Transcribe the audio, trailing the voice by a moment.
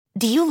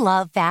Do you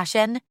love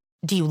fashion?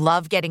 Do you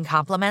love getting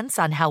compliments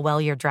on how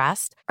well you're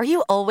dressed? Are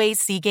you always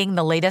seeking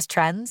the latest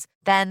trends?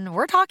 Then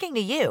we're talking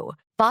to you.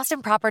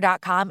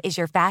 BostonProper.com is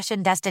your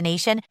fashion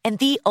destination and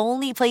the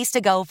only place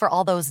to go for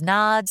all those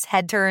nods,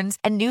 head turns,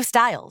 and new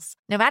styles.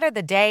 No matter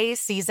the day,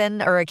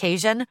 season, or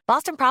occasion,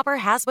 Boston Proper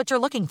has what you're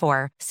looking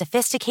for.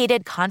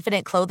 Sophisticated,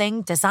 confident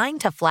clothing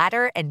designed to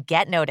flatter and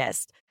get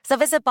noticed. So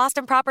visit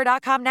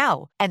BostonProper.com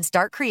now and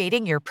start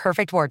creating your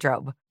perfect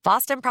wardrobe.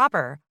 Boston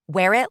Proper.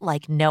 Wear it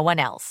like no one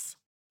else.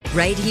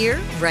 Right here,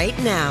 right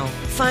now.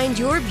 Find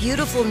your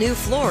beautiful new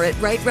floor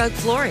at Right Rug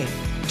Flooring.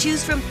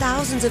 Choose from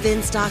thousands of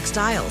in-stock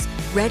styles,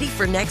 ready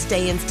for next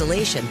day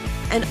installation,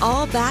 and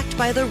all backed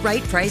by the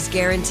right price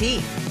guarantee.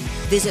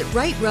 Visit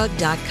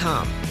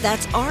rightrug.com.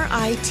 That's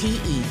RITERUG.com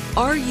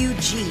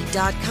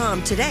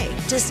today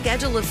to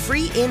schedule a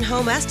free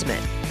in-home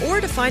estimate or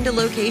to find a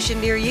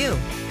location near you.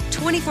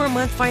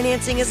 24-month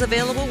financing is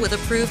available with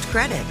approved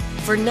credit.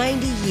 For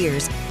 90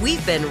 years,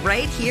 we've been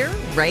right here,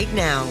 right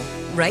now.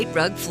 Right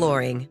Rug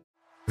Flooring.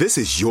 This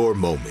is your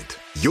moment,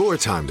 your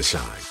time to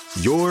shine,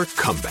 your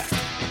comeback.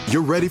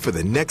 You're ready for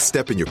the next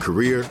step in your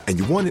career, and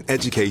you want an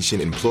education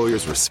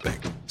employers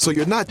respect. So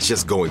you're not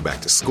just going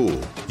back to school,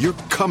 you're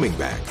coming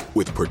back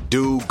with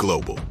Purdue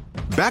Global.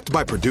 Backed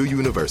by Purdue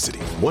University,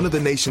 one of the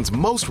nation's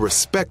most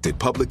respected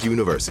public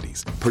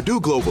universities,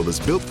 Purdue Global is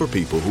built for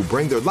people who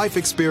bring their life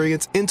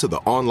experience into the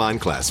online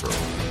classroom.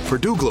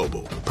 Purdue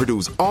Global,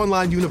 Purdue's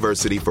online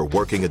university for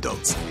working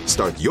adults.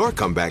 Start your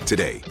comeback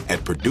today at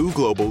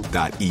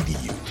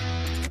purdueglobal.edu.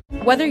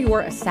 Whether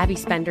you're a savvy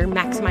spender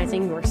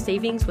maximizing your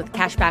savings with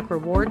cashback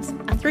rewards,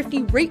 a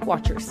thrifty rate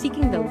watcher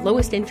seeking the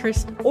lowest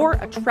interest, or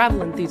a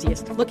travel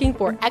enthusiast looking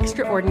for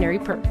extraordinary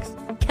perks,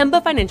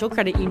 Kemba Financial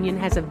Credit Union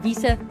has a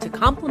visa to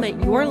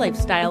complement your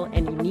lifestyle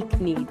and unique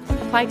needs.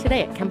 Apply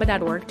today at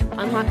Kemba.org to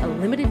unlock a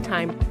limited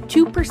time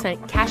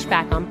 2% cash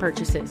back on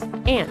purchases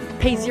and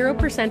pay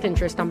 0%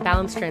 interest on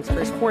balance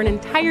transfers for an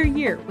entire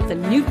year with a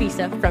new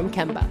visa from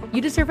Kemba.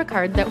 You deserve a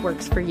card that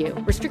works for you.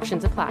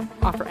 Restrictions apply.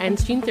 Offer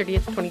ends June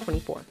 30th,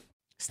 2024.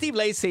 Steve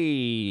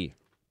Lacy,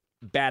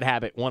 Bad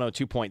Habit,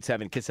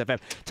 102.7 Kiss FM.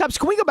 Tubbs,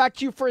 can we go back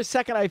to you for a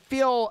second? I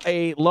feel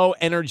a low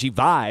energy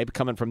vibe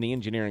coming from the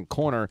engineering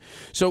corner.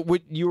 So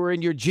you were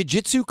in your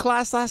jiu-jitsu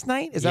class last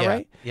night? Is that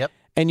right? Yep.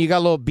 And you got a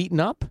little beaten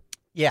up?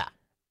 Yeah.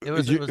 Who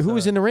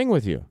was in the ring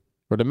with you?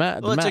 Or the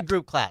mat? Well, it's a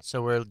group class,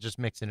 so we're just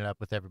mixing it up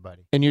with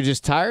everybody. And you're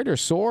just tired or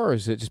sore, or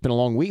has it just been a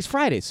long week? It's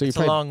Friday, so it's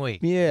a long week.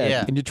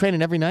 Yeah. And you're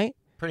training every night?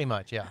 Pretty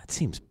much, yeah. That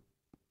seems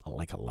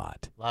like a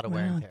lot. A lot of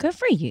wear and tear. Good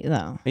for you,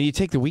 though. And you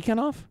take the weekend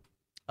off?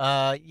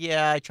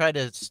 Yeah, I try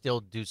to still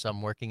do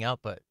some working out,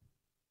 but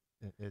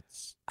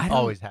it's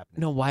always happening.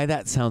 I don't know why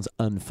that sounds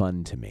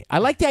unfun to me. I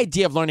like the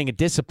idea of learning a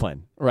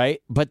discipline,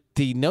 right? But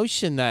the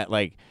notion that,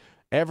 like,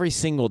 every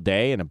single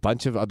day and a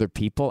bunch of other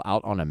people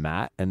out on a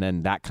mat and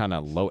then that kind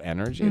of low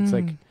energy, it's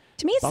like...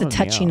 To me, it's the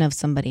touching of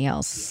somebody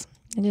else.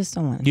 I just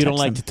don't want to touch You don't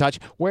like them. to touch?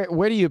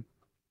 Where do you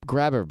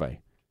grab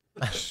everybody?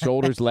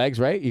 Shoulders, legs,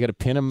 right? You got to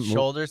pin them.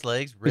 Shoulders,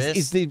 legs,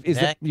 wrists,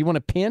 neck. You want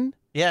to pin?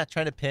 Yeah,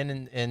 trying to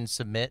pin and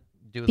submit.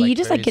 But you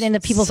just like get into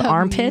people's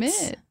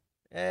armpits?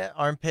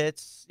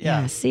 Armpits,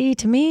 yeah. See,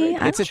 to me,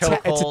 it's a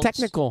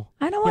technical.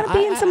 I don't want to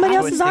be in somebody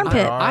else's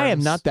armpit. I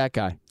am not that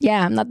guy.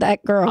 Yeah, I'm not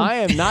that girl. I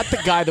am not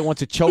the guy that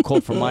wants a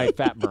chokehold for my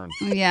fat burn.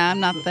 Yeah, I'm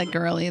not that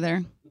girl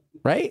either.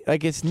 Right?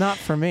 Like, it's not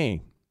for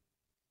me.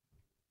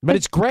 But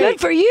it's great.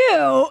 Good for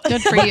you.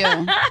 Good for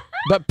you.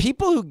 But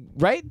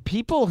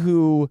people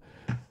who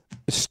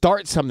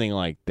start something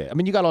like that. I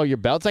mean, you got all your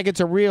belts. Like, it's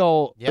a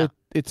real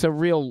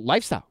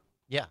lifestyle.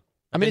 Yeah.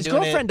 I mean, his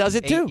girlfriend does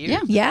it too.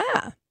 Yeah.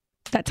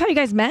 That's how you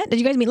guys met? Did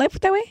you guys meet life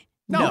that way?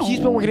 No, he's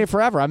been working here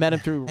forever. I met him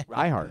through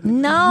iHeart.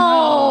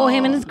 No,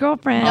 him and his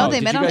girlfriend. No, they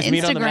met on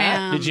meet on the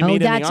mat? Instagram. Did you meet in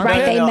the that's armpit?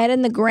 right. They met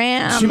in the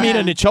gram. Did you meet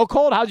in the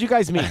chokehold? How'd you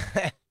guys meet?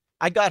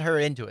 I got her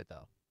into it,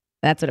 though.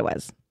 That's what it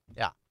was.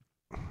 Yeah.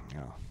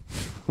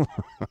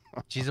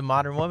 She's a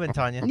modern woman,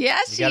 Tanya. Yeah,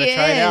 you she gotta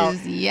try it out.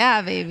 is.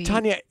 Yeah, baby.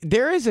 Tanya,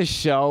 there is a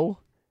show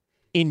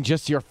in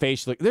just your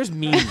facial. There's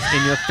memes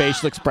in your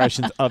facial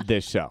expressions of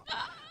this show.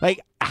 Like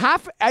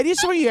I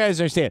just want you guys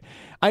to understand.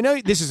 I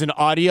know this is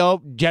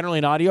generally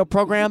an audio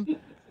program,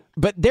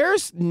 but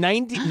there's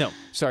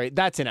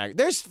that's inaccurate.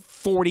 There's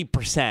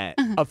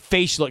 40% of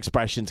facial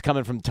expressions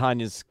coming from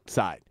Tanya's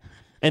side.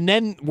 And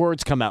then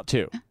words come out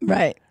too.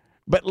 Right.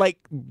 But like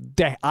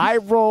the eye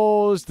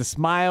rolls, the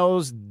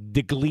smiles,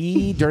 the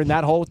glee during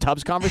that whole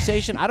Tubbs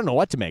conversation, I don't know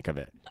what to make of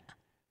it.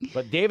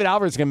 But David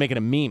Alvarez is going to make it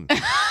a meme.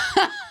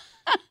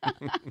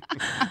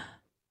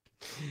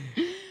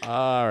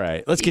 All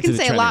right, let's get to the You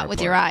can say a lot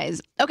with your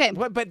eyes. Okay.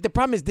 But the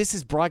problem is this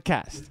is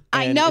broadcast.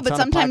 I know, but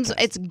sometimes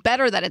it's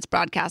better that it's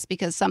broadcast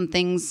because some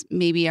things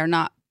maybe are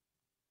not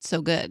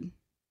so good.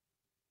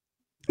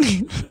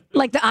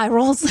 Like the eye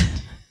rolls.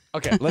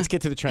 Okay, let's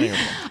get to the trending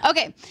report.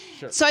 Okay,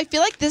 so I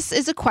feel like this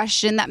is a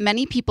question that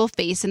many people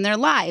face in their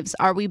lives.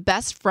 Are we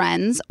best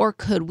friends or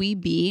could we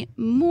be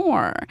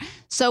more?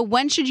 So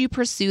when should you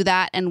pursue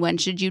that and when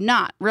should you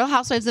not? Real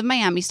Housewives of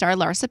Miami star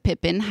Larsa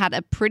Pippen had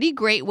a pretty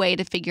great way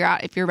to figure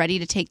out if you're ready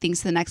to take things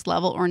to the next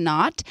level or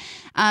not.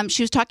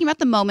 She was talking about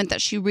the moment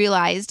that she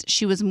realized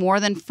she was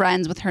more than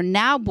friends with her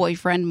now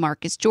boyfriend,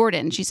 Marcus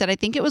Jordan. She said, I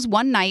think it was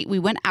one night we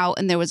went out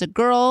and there was a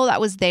girl that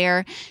was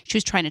there. She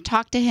was trying to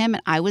talk to him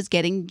and I was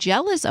getting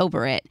jealous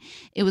over it.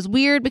 It was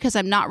weird because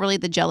I'm not really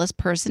the jealous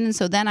person. And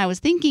so then I was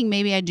thinking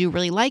maybe I do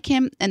really like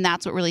him. And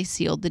that's what really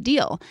sealed the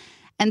deal.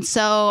 And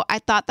so I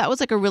thought that was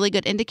like a really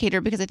good indicator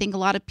because I think a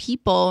lot of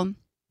people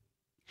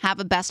have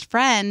a best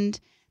friend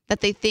that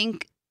they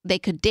think they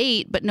could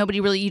date, but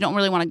you don't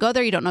really want to go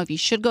there. You don't know if you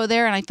should go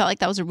there. And I felt like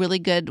that was a really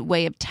good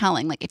way of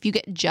telling. Like if you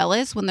get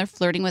jealous when they're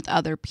flirting with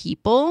other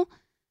people,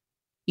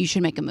 you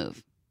should make a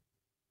move.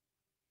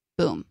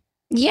 Boom.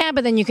 Yeah,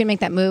 but then you can make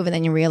that move and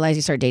then you realize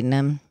you start dating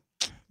them.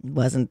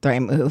 Wasn't the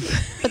right move.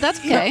 But that's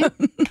okay.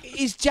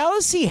 Is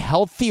jealousy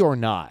healthy or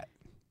not?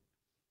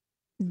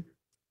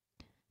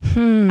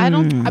 I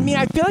don't. I mean,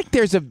 I feel like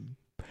there's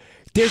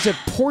a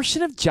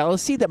portion of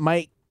jealousy that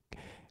might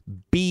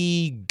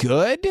be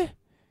good.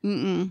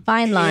 Fine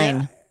line.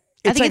 Yeah.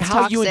 I It's think like it's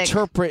how you toxic.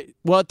 interpret.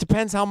 Well, it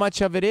depends how much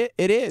of it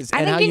is. I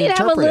and think how you need to have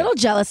a interpret little it.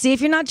 jealousy.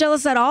 If you're not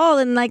jealous at all,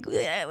 then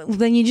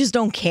then you just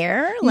don't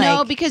care.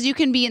 No, because you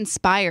can be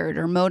inspired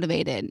or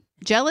motivated.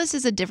 Jealous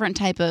is a different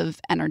type of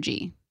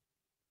energy.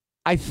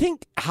 I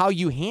think how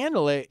you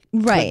handle it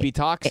Right. could be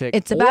toxic.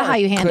 It's about or how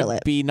you handle could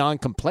it. Be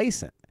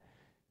non-complacent,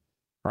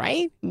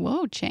 right?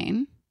 Whoa,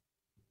 Chain.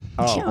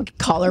 Oh,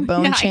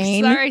 collarbone Yeah,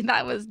 chain. Sorry,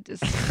 that was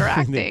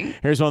distracting.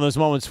 Here's one of those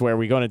moments where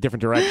we go in a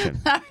different direction.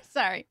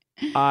 Sorry.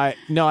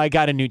 No, I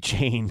got a new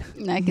chain,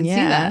 I can see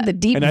Yeah, that. the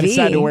deep and I V.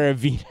 decided to wear a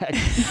V-neck.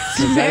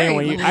 'Cause I didn't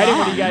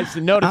want you guys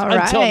to notice All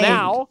until right.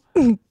 now. I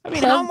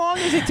mean, how long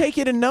does it take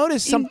you to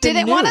notice You something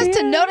didn't new? want us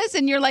to notice,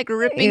 and you're like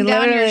ripping You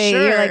down your literally-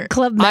 shirt. You're like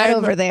Club Med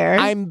over there.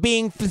 I'm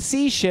being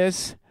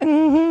facetious.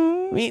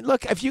 Mm-hmm. I mean,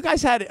 look, if you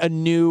guys had a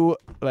new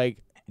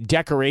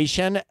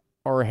decoration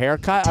or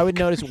haircut, I would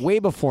notice way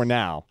before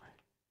now.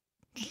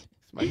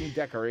 It's my new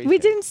decoration. We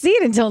didn't see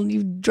it until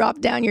you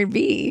dropped down your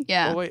V.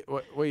 yeah. Oh, wait,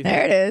 what do you There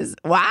think? it is.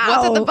 Wow.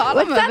 What's at the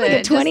bottom What's that, of like a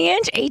it?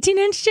 20-inch,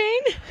 18-inch chain?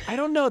 I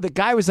don't know. The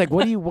guy was like,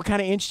 "What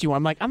kind of inch do you want?"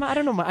 I'm like, I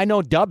don't know. I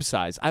know dub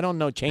size. I don't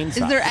know chain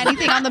size. Is there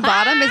anything on the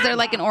bottom? Is there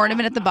like an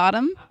ornament at the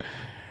bottom?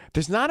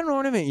 There's not an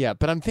ornament yet,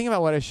 but I'm thinking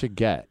about what I should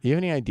get. You have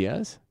any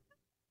ideas?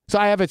 So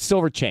I have a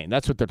silver chain.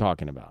 That's what they're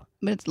talking about.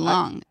 But it's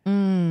long.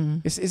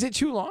 Is it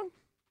too long?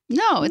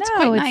 No, it's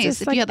quite nice.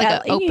 just If you had like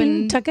that, an you can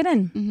open. tuck it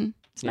in. Mhm.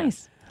 It's Yeah.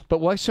 nice. But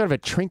what sort of a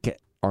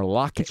trinket or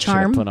locket should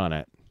I charm? put on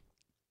it?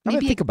 I'm Maybe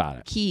gonna a think about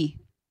it. Key.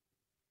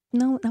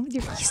 No, not with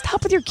your keys.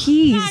 Stop with your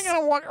keys. I'm not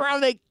gonna walk around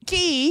with a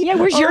key. Yeah,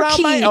 where's your around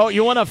key? Oh,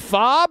 you want a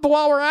fob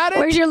while we're at it?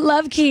 Where's your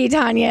love key,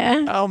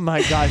 Tanya? Oh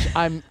my gosh,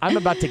 I'm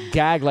about to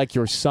gag like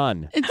your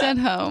son. It's at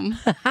home.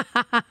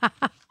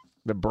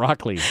 The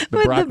broccoli. The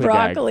With broccoli. the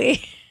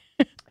broccoli.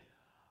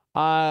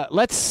 Gag.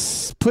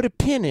 Let's put a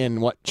pin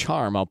in what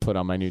charm I'll put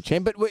on my new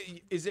chain. But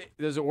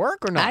does it work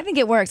or not? I think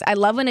it works. I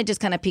love when it just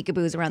kind of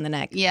peekaboos around the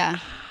neck. Yeah.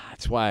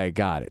 That's why I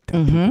got it. To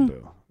Mm-hmm.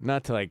 peekaboo.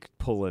 Not to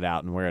pull it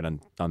out and wear it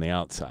on the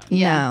outside.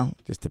 Yeah.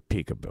 Just a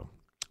peekaboo.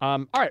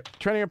 All right,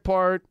 trending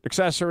report,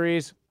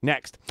 accessories.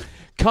 Next.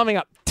 Coming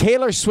up,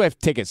 Taylor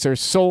Swift tickets are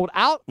sold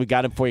out. We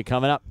got them for you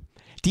coming up.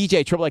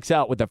 DJ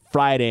XXL with the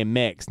Friday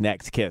Mix.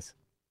 Next, Kiss.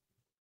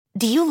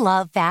 Do you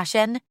love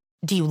fashion?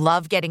 Do you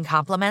love getting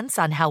compliments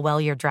on how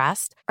well you're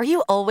dressed? Are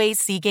you always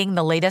seeking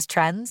the latest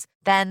trends?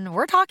 Then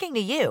we're talking to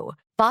you.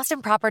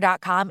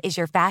 BostonProper.com is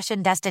your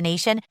fashion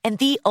destination and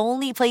the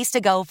only place to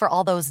go for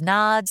all those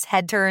nods,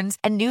 head turns,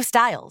 and new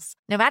styles.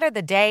 No matter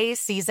the day,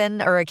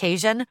 season, or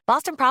occasion,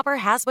 Boston Proper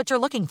has what you're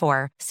looking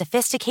for.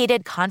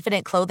 Sophisticated,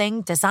 confident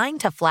clothing designed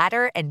to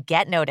flatter and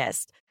get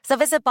noticed. So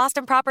visit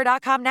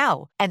BostonProper.com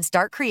now and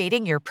start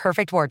creating your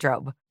perfect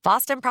wardrobe.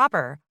 Boston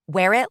Proper.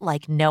 Wear it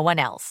like no one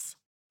else.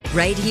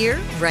 Right here,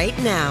 right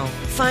now.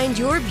 Find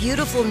your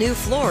beautiful new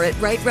floor at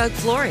Right Rug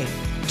Flooring.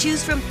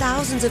 Choose from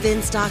thousands of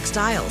in-stock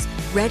styles,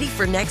 ready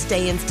for next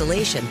day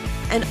installation,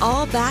 and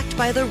all backed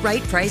by the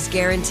right price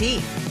guarantee.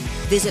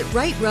 Visit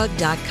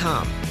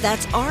rightrug.com.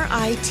 That's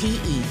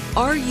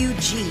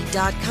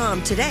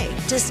RITERUG.com today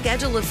to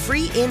schedule a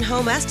free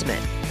in-home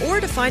estimate or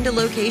to find a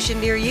location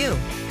near you.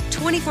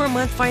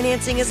 24-month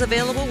financing is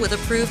available with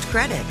approved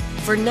credit.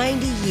 For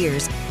 90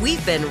 years,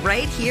 we've been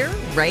right here,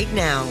 right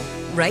now.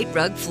 Right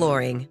Rug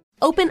Flooring.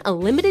 Open a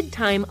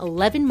limited-time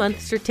 11-month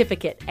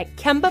certificate at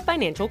Kemba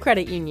Financial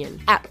Credit Union.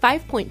 At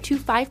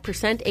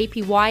 5.25%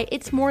 APY,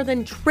 it's more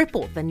than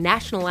triple the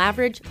national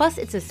average, plus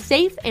it's a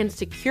safe and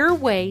secure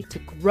way to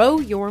grow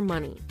your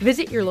money.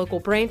 Visit your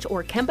local branch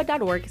or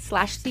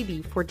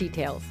kemba.org/cb for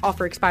details.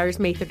 Offer expires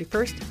May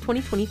 31st,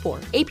 2024.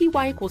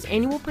 APY equals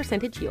annual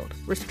percentage yield.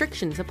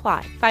 Restrictions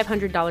apply.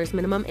 $500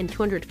 minimum and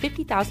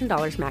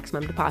 $250,000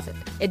 maximum deposit.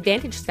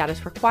 Advantage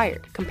status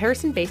required.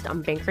 Comparison based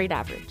on bank rate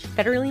average.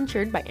 Federally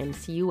insured by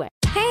NCUA.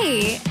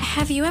 Hey,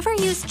 have you ever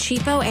used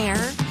Cheapo Air?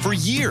 For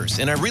years,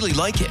 and I really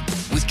like it.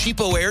 With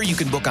Cheapo Air, you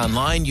can book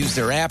online, use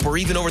their app, or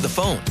even over the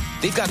phone.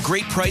 They've got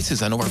great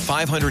prices on over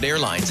 500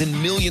 airlines and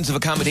millions of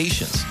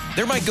accommodations.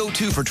 They're my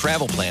go-to for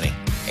travel planning.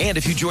 And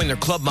if you join their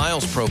Club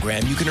Miles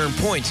program, you can earn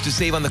points to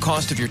save on the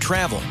cost of your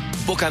travel.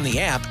 Book on the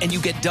app, and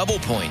you get double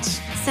points.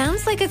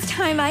 Sounds like it's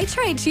time I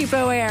tried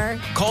Cheapo Air.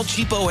 Call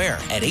Cheapo Air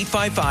at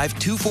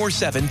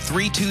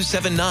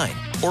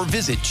 855-247-3279 or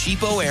visit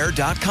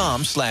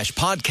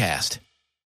cheapoair.com/podcast.